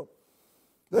Israel.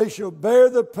 They shall bear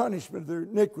the punishment of their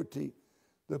iniquity.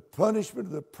 The punishment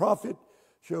of the prophet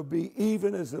shall be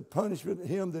even as the punishment of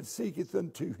him that seeketh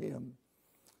unto him.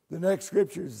 The next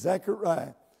scripture is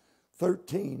Zechariah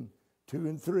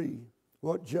 13:2-3.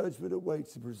 What judgment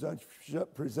awaits the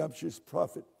presumptuous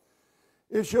prophet?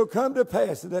 It shall come to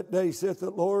pass in that day, saith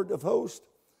the Lord of hosts,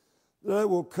 that I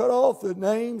will cut off the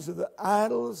names of the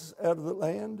idols out of the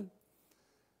land,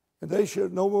 and they shall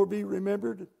no more be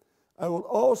remembered. I will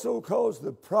also cause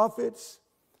the prophets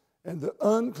and the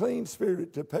unclean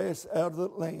spirit to pass out of the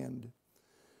land.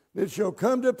 It shall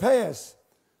come to pass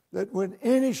that when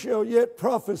any shall yet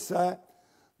prophesy,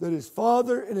 that his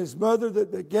father and his mother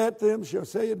that begat them shall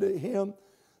say unto him,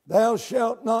 Thou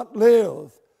shalt not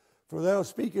live, for thou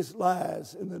speakest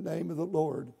lies in the name of the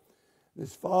Lord.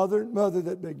 His father and mother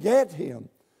that begat him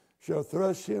shall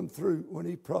thrust him through when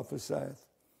he prophesieth.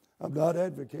 I'm not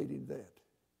advocating that.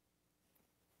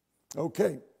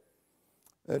 Okay,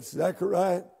 that's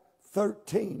Zechariah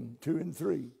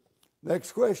 13:2-3.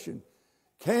 Next question.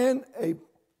 Can a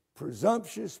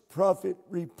presumptuous prophet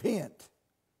repent?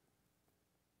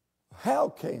 How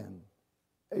can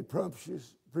a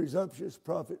presumptuous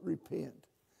prophet repent?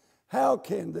 How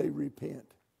can they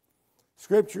repent?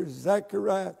 Scripture is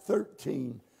Zechariah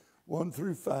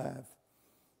 13:1-5.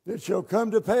 It shall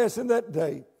come to pass in that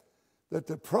day that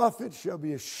the prophet shall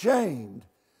be ashamed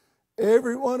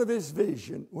every one of his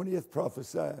vision when he hath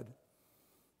prophesied.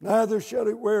 Neither shall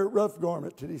he wear a rough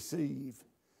garment to deceive,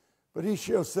 but he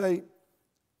shall say,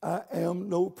 I am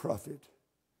no prophet.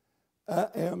 I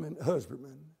am an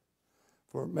husbandman.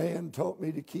 For man taught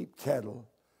me to keep cattle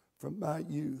from my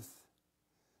youth.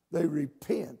 They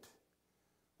repent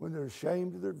when they're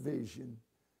ashamed of their vision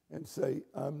and say,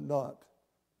 I'm not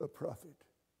a prophet.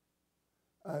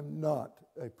 I'm not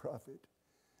a prophet.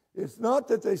 It's not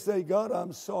that they say, God,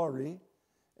 I'm sorry,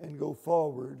 and go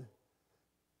forward,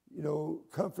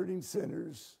 comforting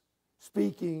sinners,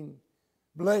 speaking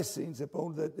blessings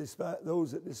upon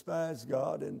those that despise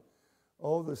God, and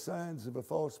all the signs of a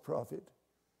false prophet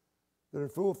that are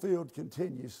fulfilled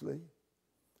continuously,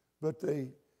 but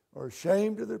they are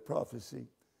ashamed of their prophecy,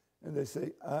 and they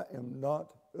say, I am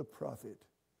not a prophet.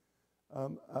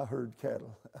 I herd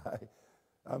cattle.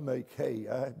 I make hay.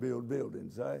 I build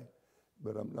buildings.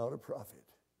 But I'm not a prophet.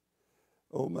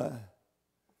 Oh my. I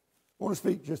want to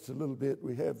speak just a little bit.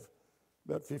 We have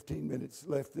about 15 minutes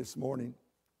left this morning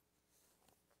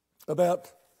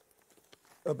about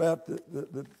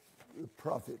the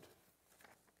prophet.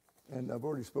 And I've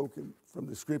already spoken from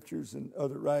the scriptures and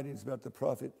other writings about the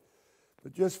prophet.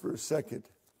 But just for a second,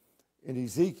 in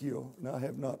Ezekiel, and I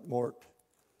have not marked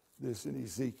this in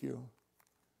Ezekiel,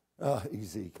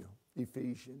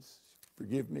 Ephesians,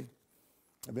 forgive me.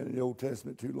 I've been in the Old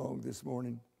Testament too long this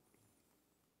morning.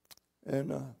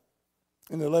 And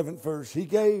in the 11th verse, he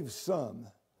gave some.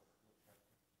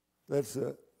 That's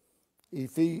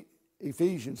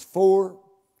Ephesians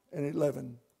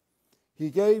 4:11.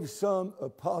 He gave some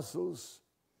apostles,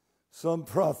 some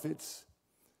prophets,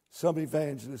 some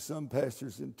evangelists, some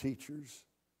pastors and teachers.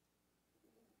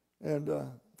 And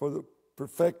for the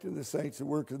perfecting the saints, the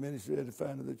work of the ministry,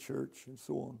 edifying of the church, and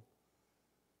so on.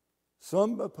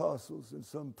 Some apostles and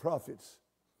some prophets.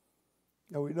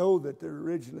 Now we know that there were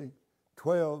originally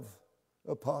 12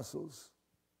 apostles.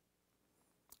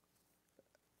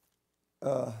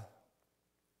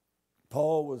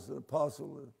 Paul was an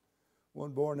apostle,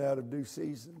 one born out of due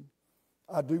season.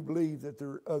 I do believe that there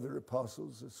are other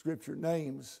apostles. The scripture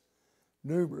names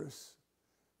numerous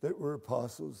that were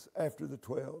apostles after the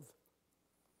 12.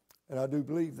 And I do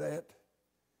believe that.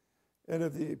 And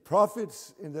of the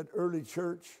prophets in that early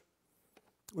church,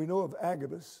 we know of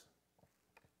Agabus,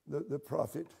 the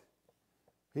prophet.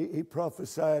 He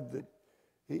prophesied that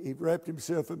he wrapped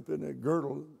himself up in a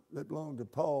girdle that belonged to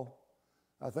Paul.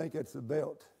 I think that's the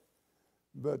belt.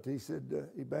 But he said,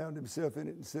 he bound himself in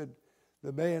it and said,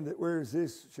 the man that wears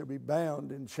this shall be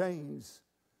bound in chains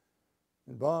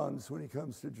and bonds when he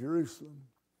comes to Jerusalem.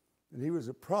 And he was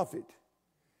a prophet.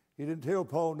 He didn't tell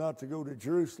Paul not to go to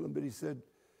Jerusalem, but he said,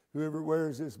 whoever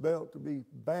wears this belt will be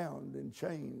bound in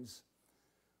chains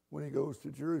when he goes to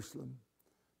Jerusalem.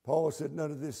 Paul said, none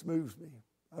of this moves me.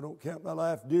 I don't count my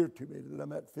life dear to me, that I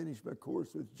might finish my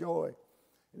course with joy.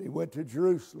 And he went to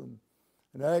Jerusalem.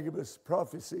 And Agabus'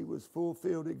 prophecy was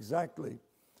fulfilled exactly.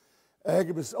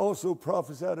 Agabus also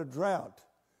prophesied a drought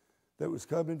that was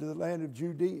coming to the land of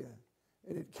Judea.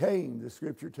 And it came, the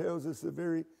scripture tells us, the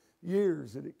very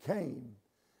years that it came.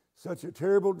 Such a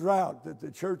terrible drought that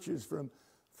the churches from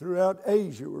throughout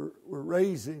Asia were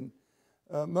raising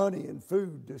money and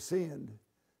food to send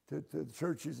to the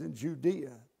churches in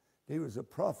Judea. He was a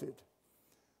prophet.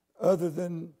 Other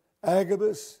than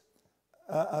Agabus,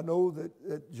 I know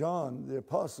that John, the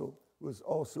apostle, was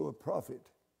also a prophet.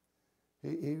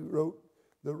 He wrote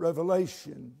the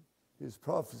Revelation, his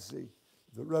prophecy,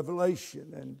 the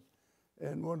Revelation,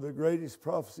 and one of the greatest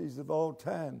prophecies of all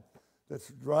time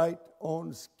that's right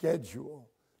on schedule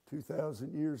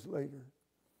 2,000 years later.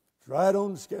 It's right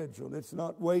on schedule. It's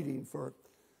not waiting for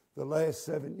the last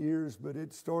 7 years, but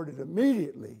it started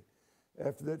immediately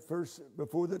after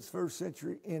before that first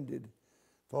century ended.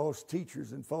 False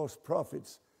teachers and false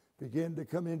prophets began to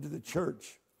come into the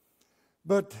church.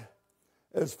 But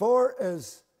as far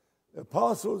as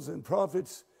apostles and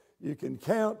prophets, you can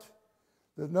count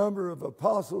the number of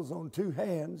apostles on two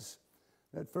hands,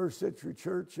 that first century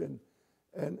church, and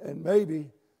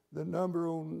maybe the number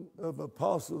of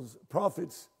apostles,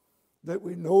 prophets that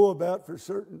we know about for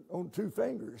certain on two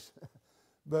fingers.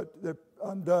 But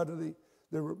undoubtedly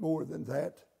there were more than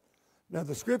that. Now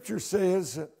the scripture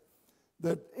says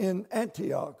that in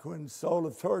Antioch, when Saul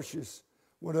of Tarsus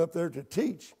went up there to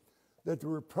teach, that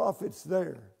there were prophets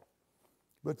there.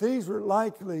 But these were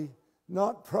likely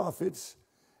not prophets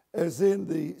as in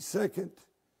the second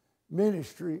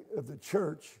ministry of the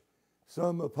church.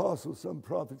 Some apostles, some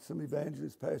prophets, some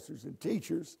evangelists, pastors, and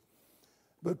teachers.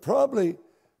 But probably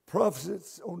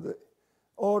prophets on the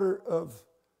order of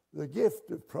the gift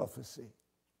of prophecy.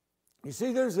 You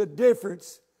see, there's a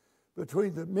difference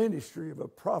between the ministry of a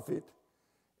prophet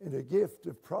and a gift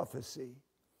of prophecy.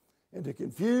 And to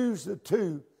confuse the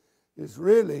two is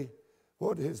really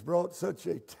what has brought such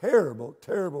a terrible,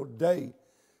 terrible day.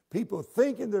 People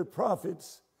thinking they're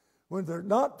prophets when they're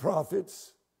not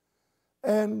prophets.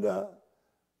 And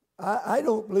I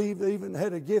don't believe they even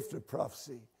had a gift of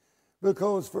prophecy.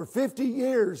 Because for 50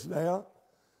 years now,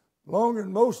 longer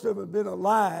than most of them have been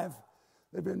alive,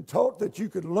 they've been taught that you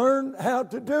could learn how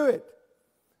to do it.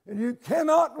 And you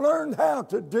cannot learn how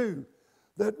to do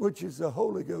that which is the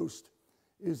Holy Ghost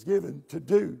is given to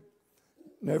do.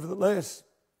 Nevertheless,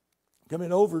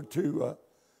 coming over to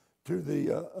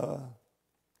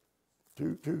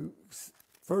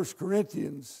 1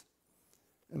 Corinthians,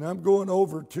 and I'm going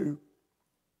over to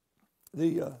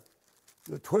the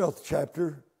 12th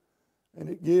chapter, and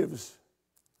it gives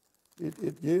the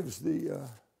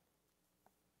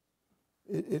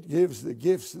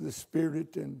gifts of the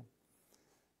Spirit, and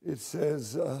it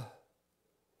says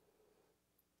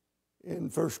in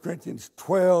 1 Corinthians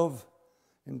 12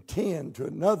 and 10, to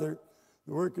another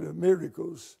the working of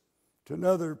miracles, to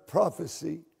another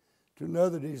prophecy, to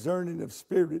another discerning of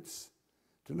spirits,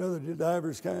 to another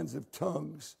divers kinds of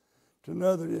tongues, to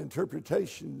another the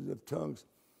interpretation of tongues.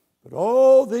 But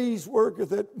all these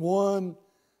worketh at one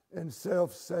and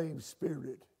self-same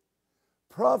Spirit.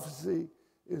 Prophecy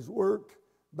is worked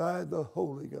by the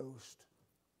Holy Ghost.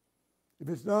 If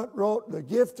it's not wrought, the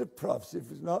gift of prophecy, if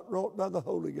it's not wrought by the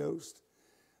Holy Ghost,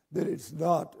 then it's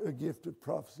not a gift of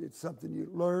prophecy. It's something you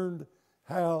learned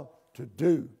how to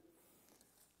do.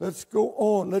 Let's go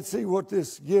on. Let's see what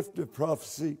this gift of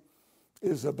prophecy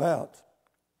is about.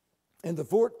 In the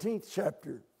 14th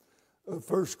chapter of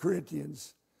 1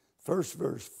 Corinthians, first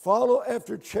verse, follow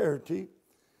after charity,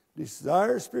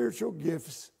 desire spiritual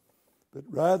gifts, but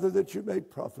rather that you may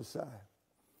prophesy.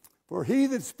 For he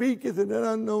that speaketh in an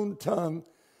unknown tongue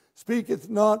speaketh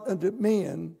not unto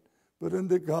men, but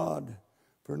unto God.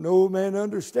 For no man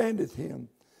understandeth him.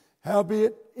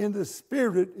 Howbeit in the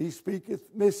Spirit he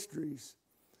speaketh mysteries.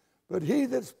 But he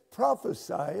that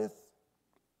prophesieth,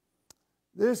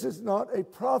 this is not a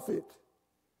prophet.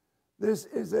 This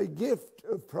is a gift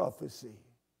of prophecy.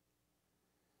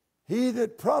 He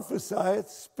that prophesieth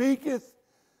speaketh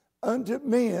unto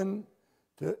men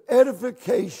to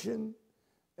edification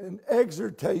and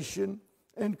exhortation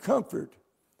and comfort.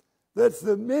 That's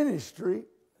the ministry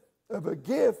of a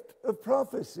gift of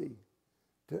prophecy.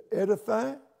 To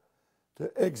edify,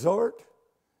 to exhort,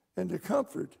 and to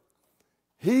comfort.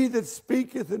 He that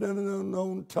speaketh in an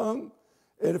unknown tongue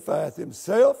edifieth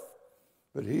himself,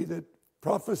 but he that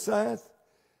prophesieth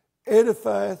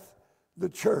edifieth the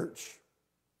church.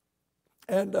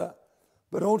 And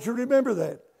but don't you remember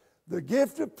that the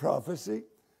gift of prophecy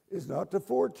is not to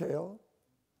foretell.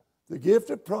 The gift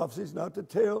of prophecy is not to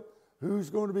tell who's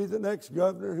going to be the next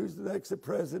governor, who's the next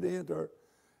president, or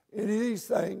any of these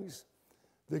things.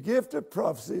 The gift of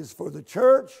prophecy is for the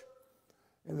church,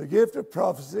 and the gift of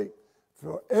prophecy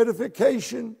for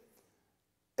edification,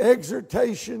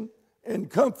 exhortation, and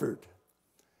comfort.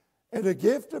 And the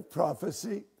gift of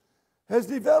prophecy has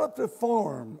developed a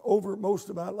form over most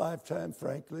of my lifetime,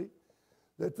 frankly,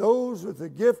 that those with the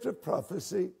gift of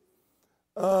prophecy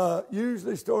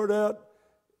usually start out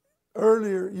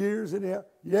earlier years in the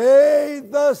yea,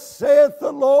 thus saith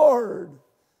the Lord.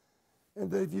 And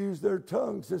they've used their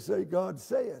tongues to say, God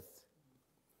saith.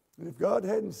 And if God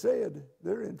hadn't said,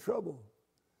 they're in trouble.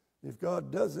 If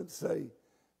God doesn't say,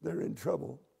 they're in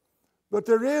trouble. But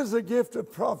there is a gift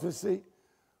of prophecy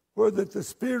where that the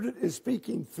Spirit is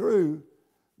speaking through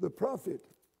the prophet.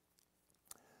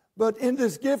 But in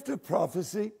this gift of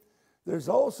prophecy, there's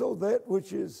also that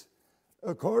which is,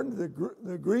 according to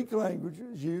the Greek language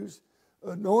is used,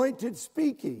 anointed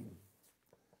speaking.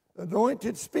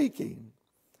 Anointed speaking.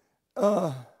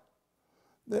 That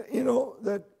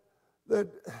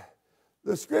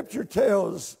the Scripture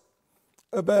tells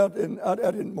about, and I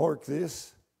didn't mark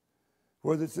this,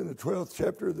 whether it's in the 12th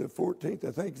chapter or the 14th,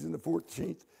 I think it's in the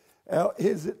 14th. How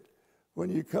is it when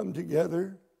you come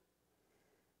together?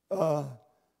 The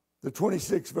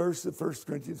 26th verse of 1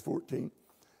 Corinthians 14.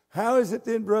 How is it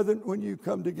then, brethren, when you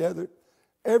come together?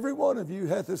 Every one of you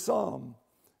hath a psalm.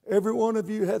 Every one of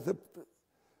you hath a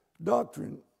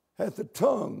doctrine, hath a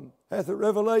tongue, hath a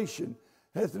revelation,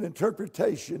 hath an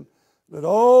interpretation. Let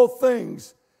all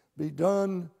things be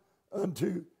done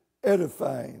unto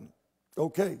edifying.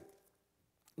 Okay.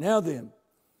 Now then,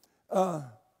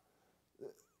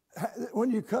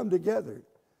 when you come together,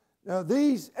 now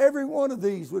every one of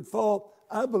these would fall,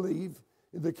 I believe,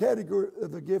 in the category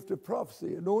of the gift of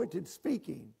prophecy, anointed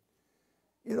speaking.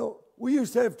 You know, we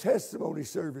used to have testimony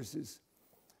services,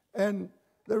 and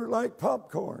they were like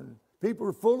popcorn. People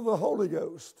were full of the Holy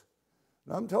Ghost.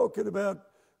 And I'm talking about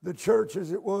the church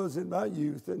as it was in my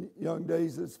youth and young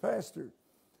days as pastor.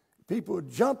 People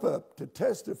would jump up to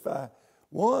testify,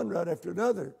 one right after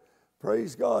another,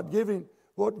 praise God, giving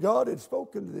what God had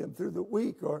spoken to them through the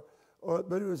week,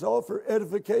 but it was all for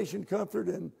edification, comfort,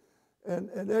 and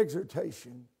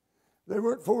exhortation. They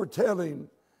weren't foretelling,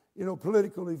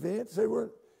 political events. They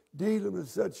weren't dealing with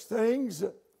such things,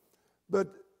 but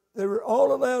they were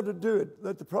all allowed to do it.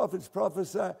 Let the prophets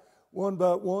prophesy one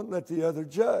by one, let the other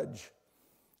judge.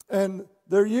 And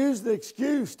they're used the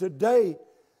excuse today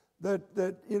that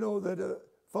a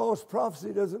false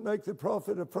prophecy doesn't make the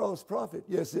prophet a false prophet.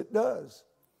 Yes, it does.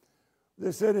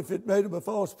 They said if it made him a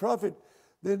false prophet,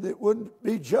 then it wouldn't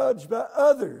be judged by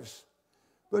others.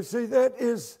 But see, that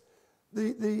is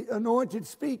the anointed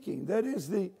speaking. That is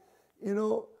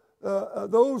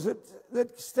those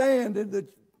that stand in the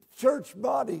church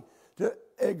body to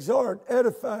exhort,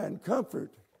 edify, and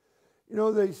comfort.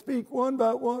 They speak one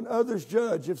by one, others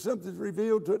judge. If something's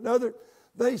revealed to another,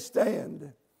 they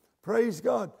stand. Praise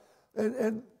God.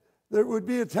 And there would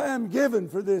be a time given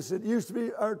for this. It used to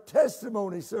be our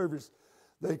testimony service,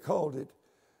 they called it.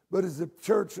 But as the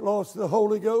church lost the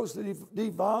Holy Ghost, it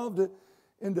devolved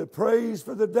into praise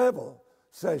for the devil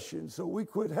sessions, so we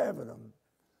quit having them.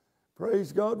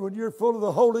 Praise God. When you're full of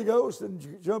the Holy Ghost and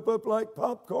you jump up like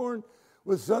popcorn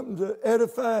with something to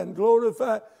edify and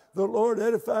glorify the Lord,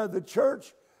 edify the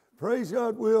church, praise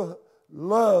God, we'll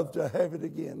love to have it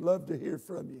again, love to hear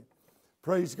from you.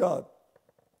 Praise God.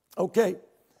 Okay,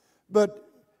 but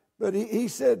he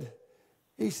said,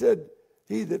 he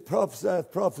that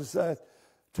prophesieth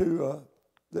to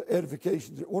the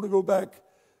edification. I want to go back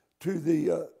to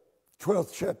the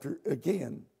 12th chapter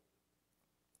again.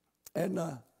 And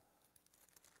the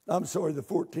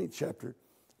 14th chapter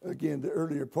again, the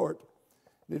earlier part.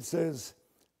 It says,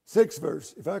 6th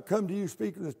verse, if I come to you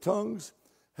speaking with tongues,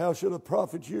 how shall it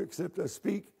profit you except I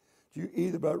speak to you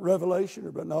either by revelation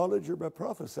or by knowledge or by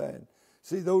prophesying?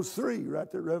 See, those three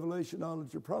right there, revelation,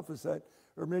 knowledge, or prophesying,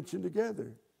 are mentioned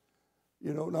together.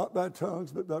 Not by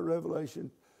tongues, but by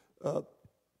revelation,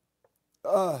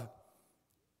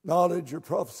 knowledge or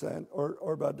prophesying,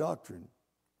 or by doctrine.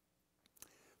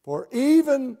 For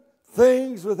even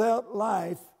things without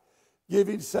life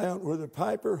giving sound, whether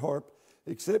pipe or harp,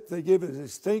 except they give a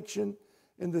distinction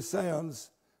in the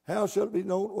sounds, how shall it be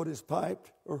known what is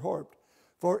piped or harped?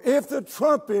 For if the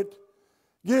trumpet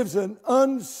gives an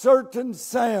uncertain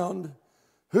sound,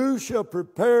 who shall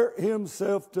prepare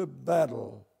himself to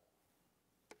battle?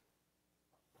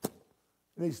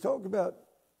 And he's talking about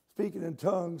speaking in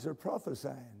tongues or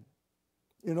prophesying.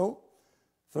 You know,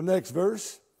 the next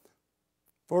verse.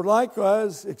 For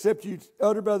likewise, except you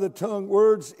utter by the tongue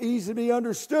words easy to be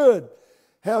understood,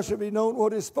 how shall it be known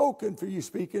what is spoken? For you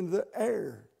speak into the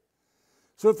air.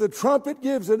 So if the trumpet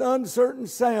gives an uncertain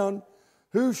sound,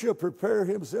 who shall prepare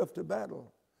himself to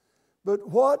battle? But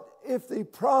what if the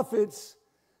prophets,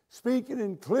 speaking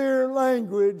in clear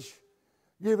language,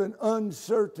 give an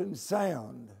uncertain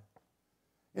sound?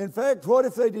 In fact, what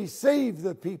if they deceive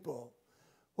the people?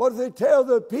 What if they tell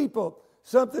the people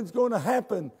something's going to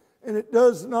happen and it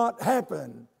does not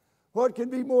happen? What can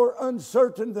be more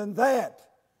uncertain than that?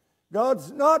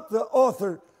 God's not the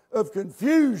author of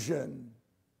confusion.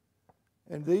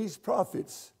 And these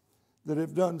prophets that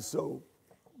have done so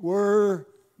were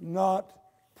not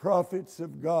prophets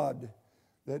of God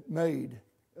that made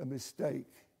a mistake.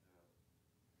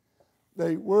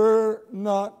 They were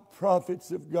not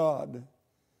prophets of God.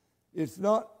 It's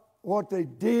not what they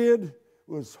did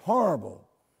was horrible.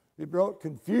 It brought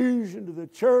confusion to the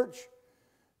church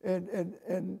and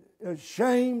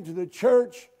shame to the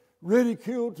church,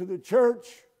 ridicule to the church,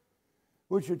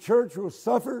 which the church will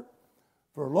suffer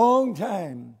for a long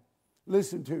time.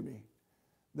 Listen to me.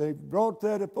 They brought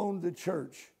that upon the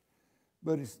church,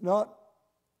 but it's not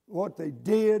what they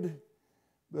did,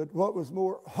 but what was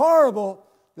more horrible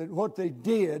than what they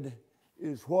did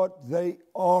is what they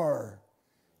are.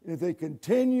 If they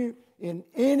continue in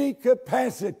any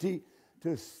capacity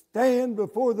to stand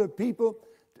before the people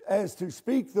as to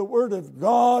speak the word of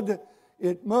God,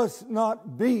 it must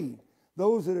not be.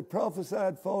 Those that have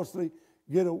prophesied falsely,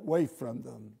 get away from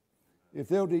them. If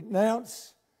they'll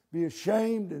denounce, be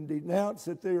ashamed and denounce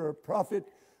that they are a prophet.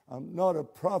 I'm not a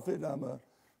prophet, I'm a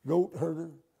goat herder.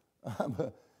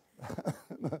 I'm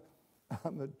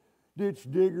a ditch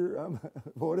digger, I'm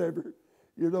whatever.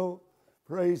 You know,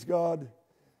 praise God.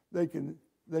 They can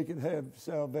have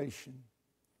salvation.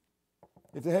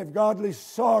 If they have godly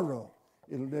sorrow,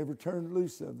 it'll never turn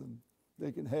loose of them.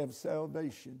 They can have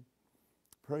salvation.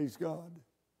 Praise God.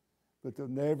 But they'll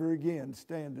never again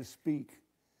stand to speak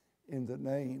in the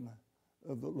name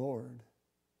of the Lord.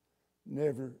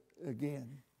 Never again.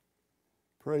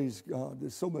 Praise God.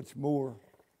 There's so much more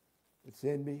that's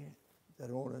in me that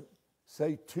I want to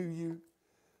say to you.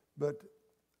 But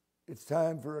it's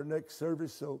time for our next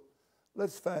service, so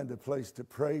let's find a place to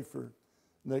pray for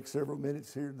the next several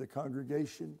minutes here in the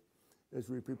congregation as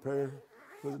we prepare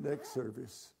for the next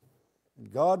service.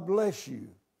 And God bless you.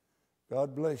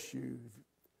 God bless you.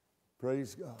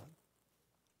 Praise God.